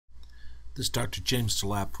This is Dr. James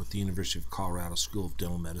DeLapp with the University of Colorado School of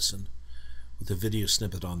Dental Medicine with a video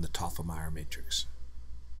snippet on the Tofflemire Matrix.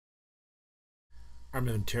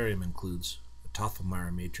 Armamentarium includes a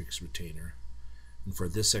Tofflemire Matrix retainer, and for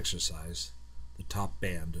this exercise, the top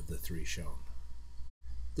band of the three shown.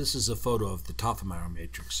 This is a photo of the Tofflemire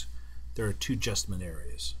Matrix. There are two adjustment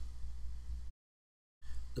areas.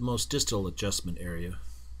 The most distal adjustment area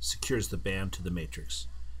secures the band to the matrix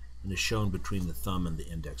and is shown between the thumb and the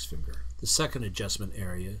index finger. The second adjustment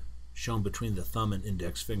area, shown between the thumb and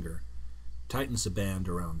index finger, tightens the band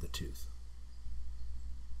around the tooth.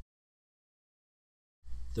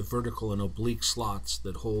 The vertical and oblique slots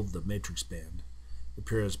that hold the matrix band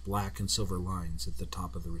appear as black and silver lines at the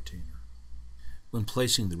top of the retainer. When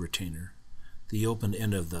placing the retainer, the open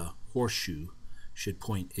end of the horseshoe should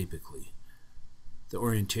point apically. The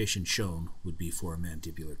orientation shown would be for a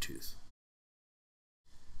mandibular tooth.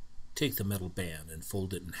 Take the metal band and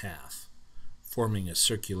fold it in half, forming a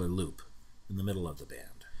circular loop in the middle of the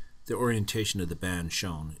band. The orientation of the band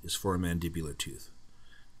shown is for a mandibular tooth.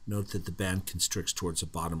 Note that the band constricts towards the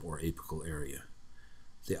bottom or apical area.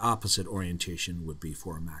 The opposite orientation would be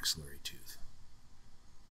for a maxillary tooth.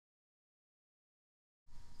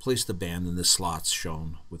 Place the band in the slots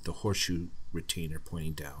shown with the horseshoe retainer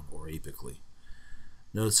pointing down or apically.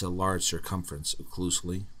 Notice a large circumference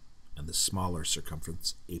occlusally and the smaller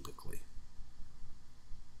circumference apically.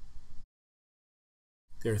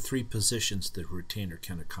 There are three positions the retainer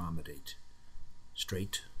can accommodate: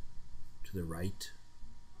 straight, to the right,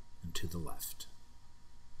 and to the left.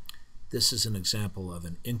 This is an example of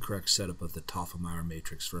an incorrect setup of the Tofflemire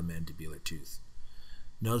matrix for a mandibular tooth.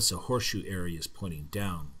 Notice the horseshoe area is pointing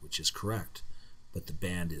down, which is correct, but the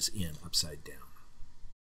band is in upside down.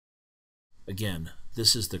 Again,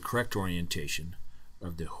 this is the correct orientation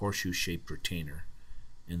of the horseshoe-shaped retainer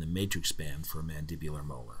and the matrix band for a mandibular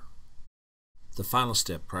molar. The final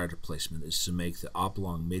step prior to placement is to make the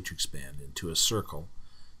oblong matrix band into a circle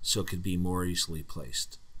so it can be more easily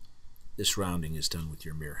placed. This rounding is done with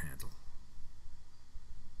your mirror handle.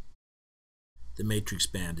 The matrix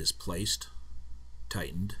band is placed,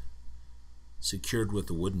 tightened, secured with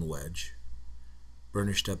a wooden wedge,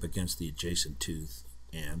 burnished up against the adjacent tooth,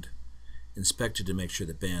 and inspected to make sure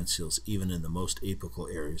the band seals even in the most apical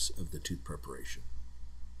areas of the tooth preparation.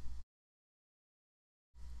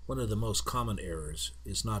 One of the most common errors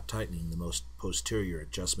is not tightening the most posterior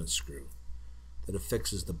adjustment screw that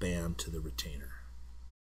affixes the band to the retainer.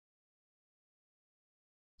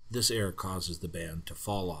 This error causes the band to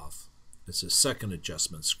fall off as the second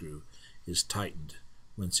adjustment screw is tightened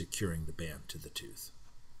when securing the band to the tooth.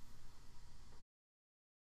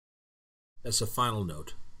 As a final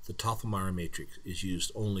note, the Tofflemire Matrix is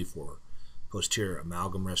used only for posterior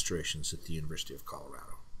amalgam restorations at the University of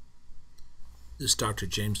Colorado. This is Dr.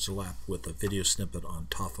 James DeLapp with a video snippet on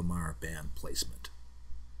Tofflemire band placement.